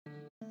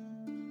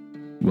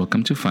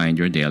Welcome to Find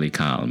Your Daily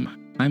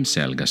Calm. I'm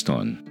Sel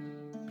Gaston.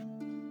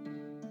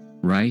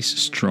 Rise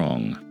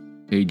Strong,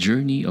 a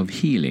journey of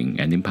healing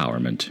and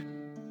empowerment.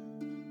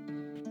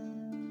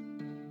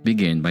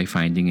 Begin by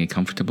finding a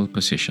comfortable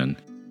position,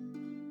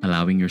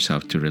 allowing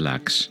yourself to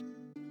relax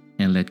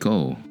and let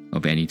go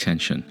of any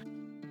tension.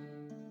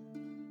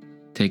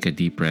 Take a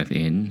deep breath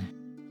in,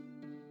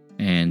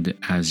 and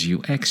as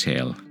you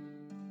exhale,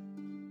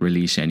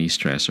 release any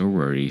stress or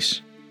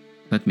worries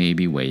that may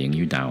be weighing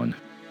you down.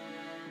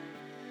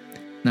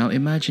 Now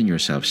imagine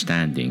yourself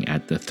standing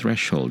at the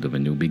threshold of a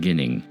new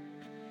beginning,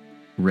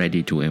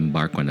 ready to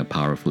embark on a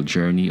powerful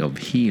journey of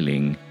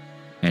healing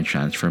and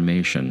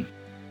transformation.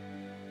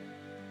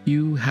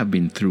 You have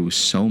been through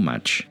so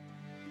much,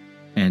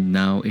 and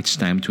now it's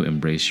time to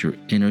embrace your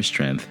inner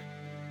strength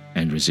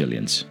and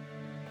resilience.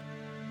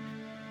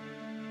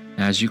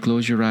 As you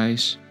close your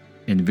eyes,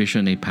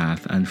 envision a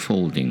path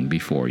unfolding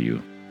before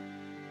you.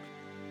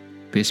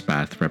 This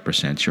path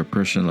represents your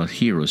personal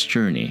hero's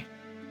journey.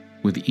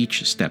 With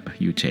each step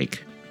you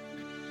take,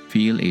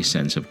 feel a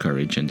sense of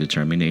courage and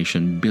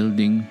determination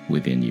building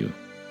within you.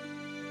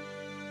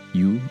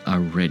 You are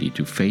ready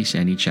to face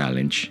any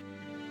challenge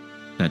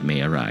that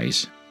may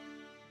arise.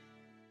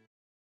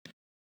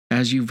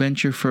 As you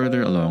venture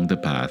further along the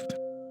path,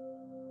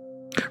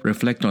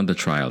 reflect on the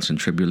trials and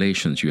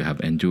tribulations you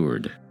have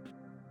endured.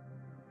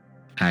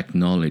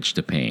 Acknowledge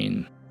the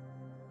pain,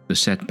 the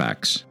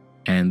setbacks,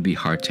 and the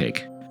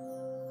heartache,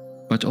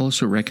 but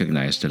also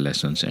recognize the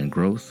lessons and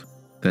growth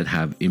that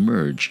have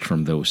emerged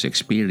from those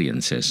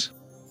experiences.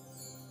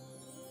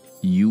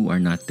 You are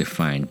not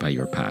defined by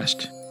your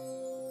past.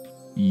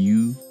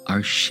 You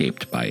are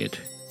shaped by it,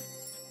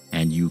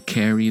 and you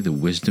carry the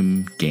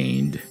wisdom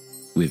gained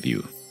with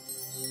you.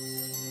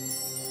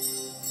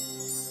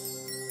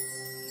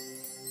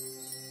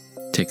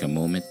 Take a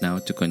moment now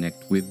to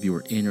connect with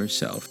your inner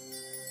self.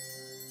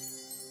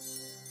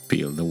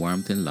 Feel the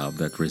warmth and love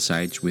that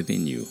resides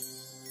within you,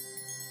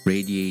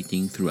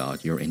 radiating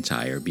throughout your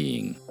entire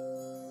being.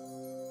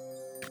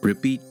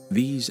 Repeat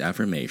these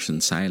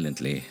affirmations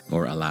silently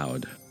or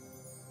aloud,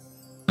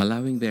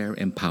 allowing their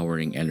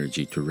empowering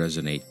energy to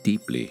resonate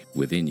deeply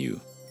within you.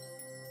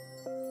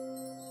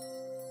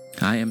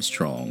 I am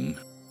strong,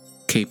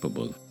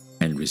 capable,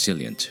 and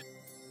resilient.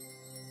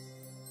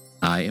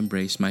 I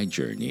embrace my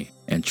journey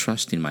and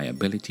trust in my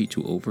ability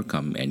to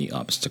overcome any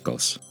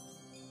obstacles.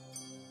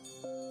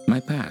 My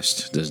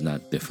past does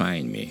not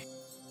define me.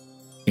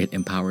 It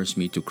empowers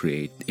me to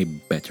create a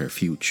better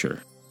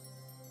future.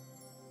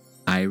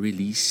 I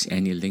release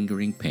any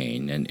lingering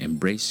pain and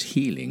embrace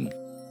healing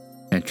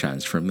and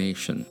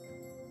transformation.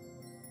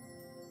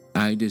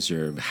 I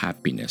deserve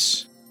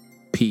happiness,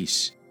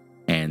 peace,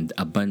 and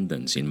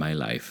abundance in my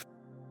life.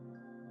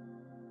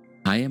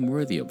 I am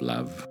worthy of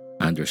love,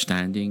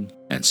 understanding,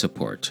 and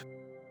support.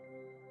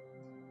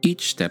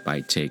 Each step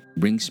I take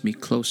brings me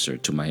closer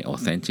to my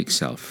authentic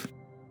self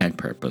and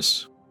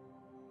purpose.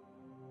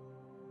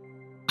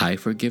 I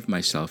forgive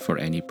myself for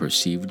any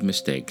perceived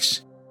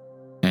mistakes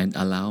and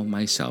allow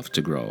myself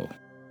to grow.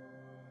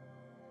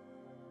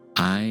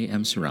 I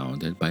am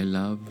surrounded by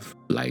love,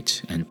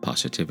 light, and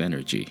positive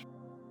energy.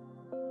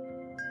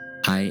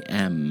 I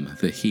am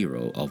the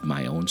hero of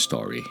my own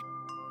story,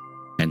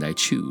 and I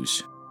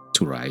choose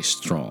to rise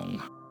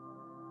strong.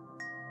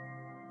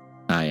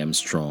 I am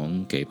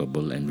strong,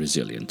 capable, and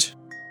resilient.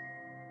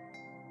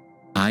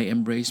 I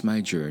embrace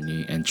my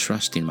journey and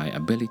trust in my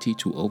ability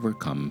to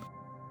overcome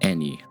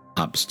any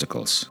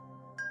obstacles.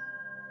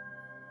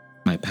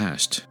 My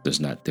past does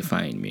not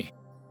define me.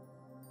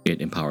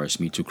 It empowers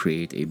me to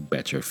create a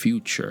better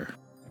future.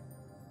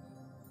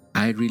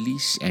 I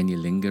release any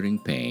lingering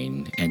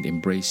pain and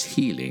embrace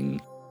healing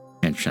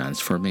and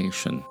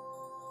transformation.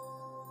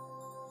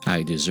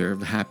 I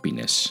deserve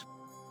happiness,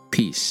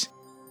 peace,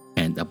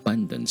 and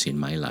abundance in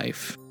my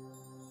life.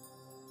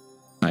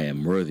 I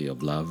am worthy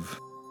of love,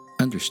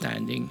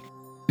 understanding,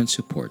 and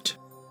support.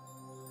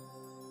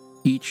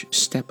 Each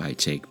step I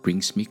take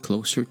brings me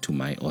closer to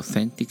my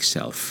authentic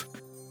self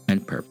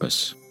and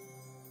purpose.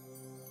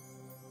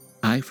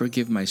 I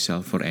forgive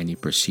myself for any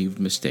perceived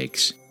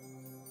mistakes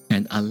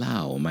and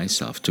allow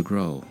myself to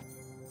grow.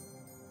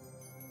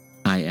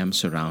 I am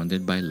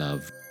surrounded by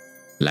love,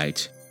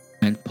 light,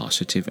 and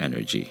positive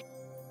energy.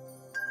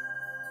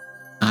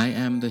 I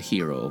am the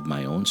hero of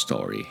my own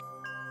story,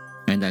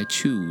 and I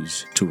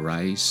choose to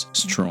rise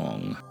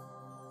strong.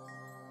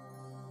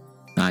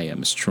 I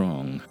am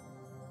strong,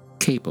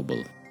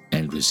 capable,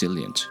 and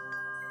resilient.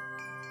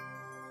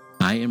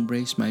 I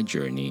embrace my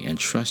journey and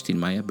trust in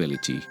my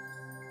ability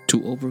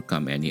to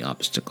overcome any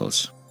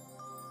obstacles.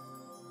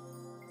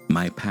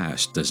 My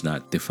past does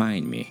not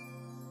define me.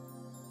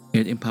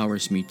 It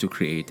empowers me to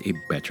create a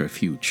better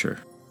future.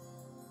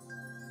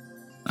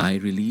 I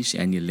release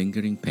any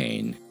lingering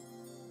pain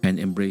and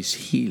embrace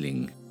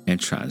healing and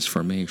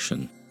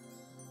transformation.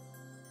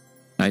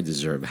 I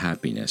deserve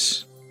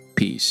happiness,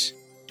 peace,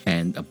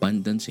 and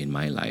abundance in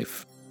my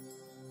life.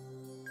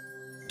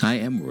 I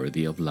am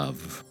worthy of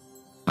love,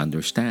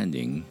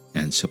 understanding,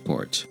 and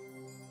support.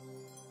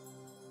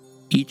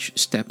 Each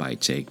step I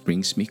take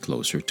brings me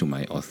closer to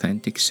my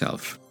authentic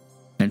self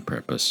and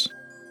purpose.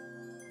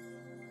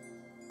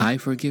 I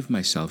forgive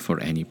myself for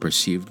any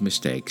perceived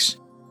mistakes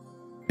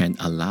and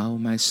allow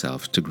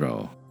myself to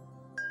grow.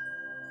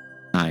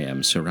 I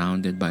am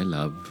surrounded by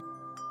love,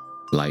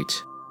 light,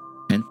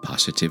 and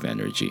positive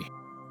energy.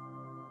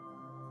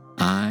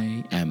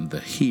 I am the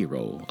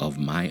hero of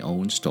my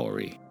own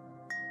story,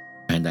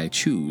 and I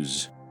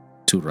choose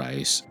to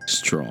rise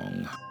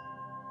strong.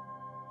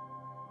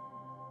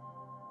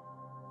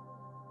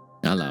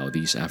 Allow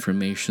these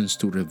affirmations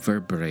to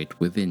reverberate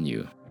within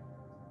you,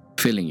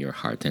 filling your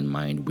heart and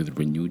mind with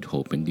renewed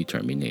hope and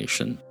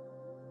determination.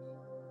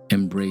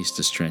 Embrace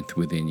the strength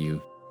within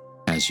you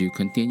as you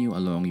continue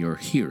along your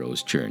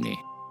hero's journey.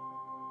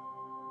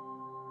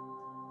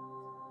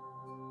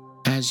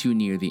 As you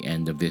near the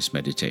end of this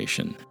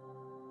meditation,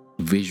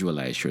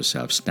 visualize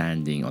yourself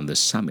standing on the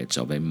summit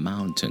of a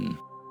mountain.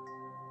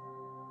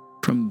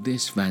 From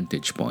this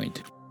vantage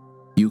point,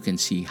 you can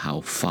see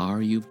how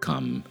far you've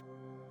come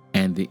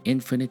and the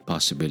infinite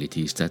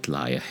possibilities that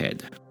lie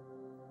ahead.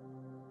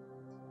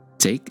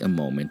 Take a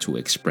moment to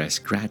express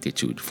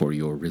gratitude for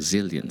your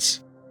resilience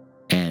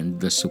and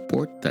the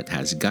support that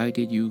has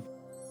guided you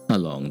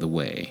along the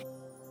way.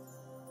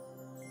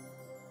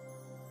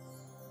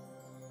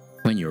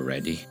 When you're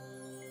ready,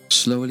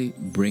 slowly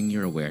bring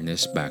your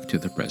awareness back to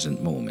the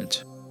present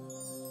moment.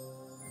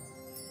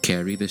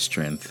 Carry the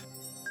strength,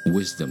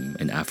 wisdom,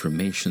 and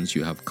affirmations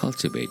you have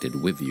cultivated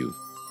with you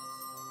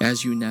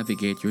as you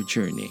navigate your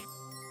journey.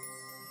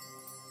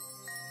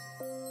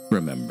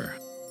 Remember,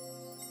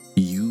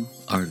 you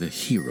are the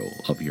hero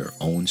of your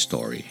own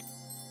story,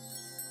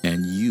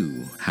 and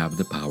you have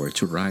the power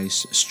to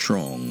rise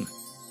strong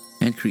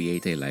and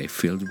create a life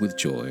filled with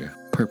joy,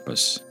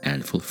 purpose,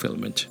 and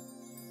fulfillment.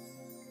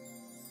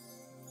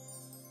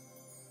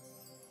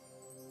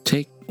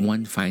 Take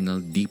one final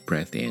deep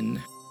breath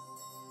in,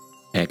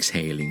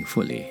 exhaling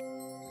fully,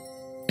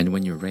 and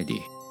when you're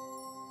ready,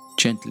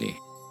 gently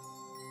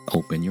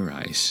open your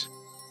eyes.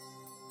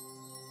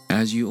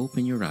 As you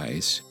open your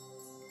eyes,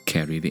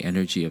 carry the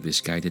energy of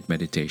this guided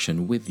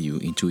meditation with you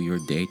into your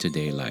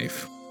day-to-day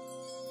life.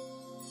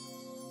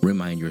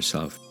 Remind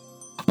yourself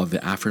of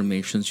the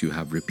affirmations you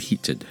have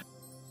repeated,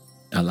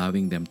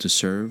 allowing them to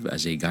serve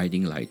as a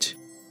guiding light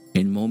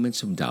in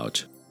moments of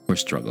doubt or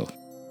struggle.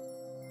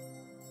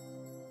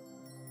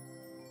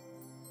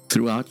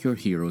 Throughout your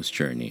hero's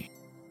journey,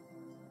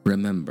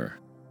 remember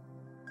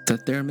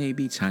that there may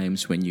be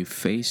times when you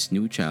face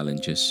new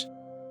challenges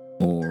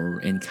or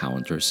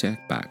encounter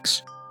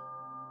setbacks.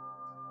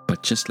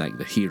 But just like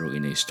the hero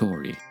in a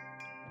story,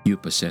 you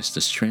possess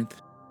the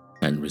strength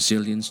and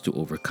resilience to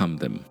overcome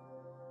them.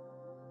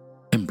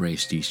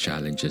 Embrace these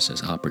challenges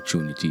as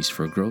opportunities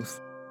for growth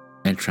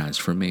and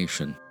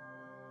transformation,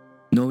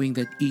 knowing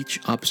that each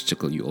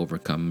obstacle you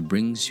overcome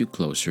brings you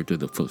closer to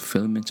the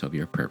fulfillment of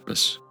your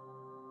purpose.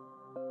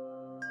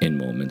 In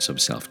moments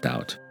of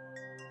self-doubt,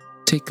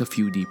 take a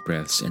few deep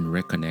breaths and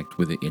reconnect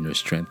with the inner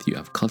strength you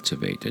have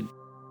cultivated.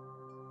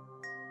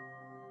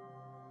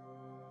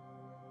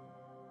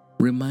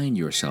 Remind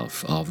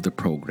yourself of the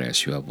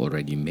progress you have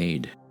already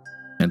made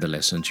and the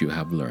lessons you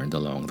have learned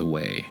along the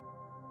way.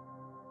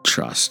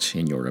 Trust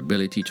in your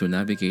ability to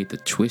navigate the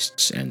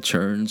twists and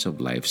turns of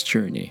life's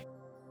journey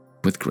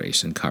with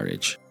grace and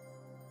courage.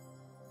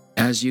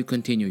 As you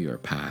continue your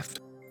path,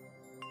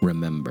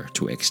 remember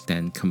to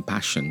extend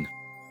compassion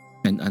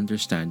and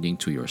understanding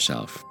to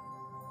yourself.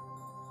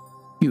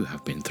 You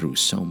have been through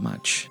so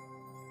much,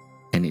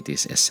 and it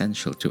is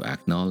essential to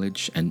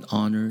acknowledge and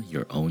honor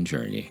your own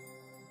journey.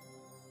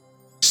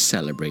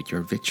 Celebrate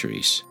your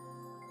victories,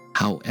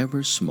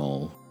 however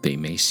small they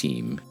may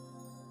seem,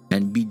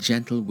 and be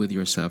gentle with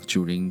yourself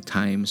during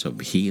times of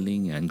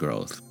healing and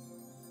growth.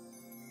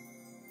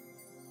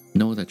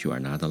 Know that you are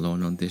not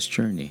alone on this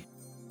journey.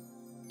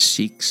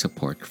 Seek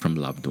support from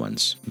loved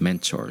ones,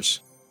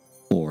 mentors,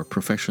 or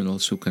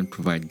professionals who can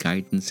provide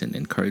guidance and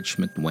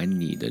encouragement when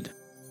needed.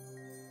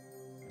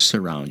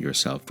 Surround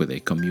yourself with a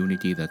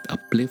community that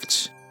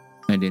uplifts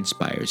and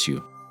inspires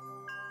you,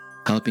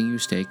 helping you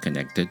stay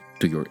connected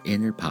to your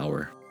inner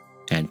power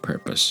and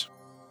purpose.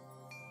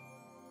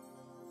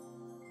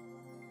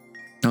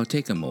 Now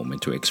take a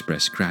moment to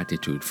express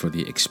gratitude for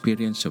the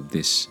experience of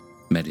this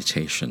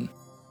meditation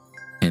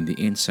and the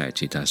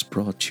insights it has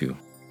brought you.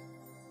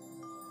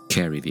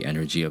 Carry the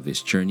energy of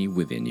this journey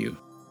within you,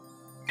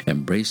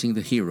 embracing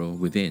the hero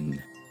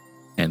within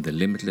and the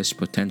limitless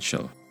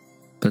potential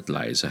that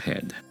lies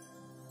ahead.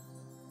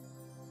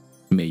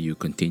 May you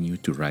continue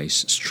to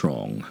rise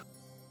strong,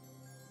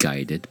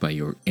 guided by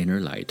your inner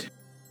light,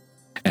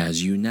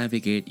 as you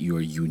navigate your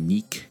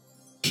unique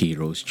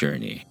hero's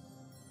journey.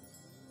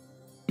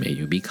 May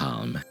you be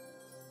calm,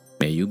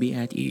 may you be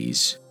at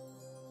ease,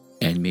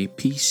 and may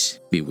peace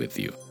be with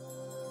you.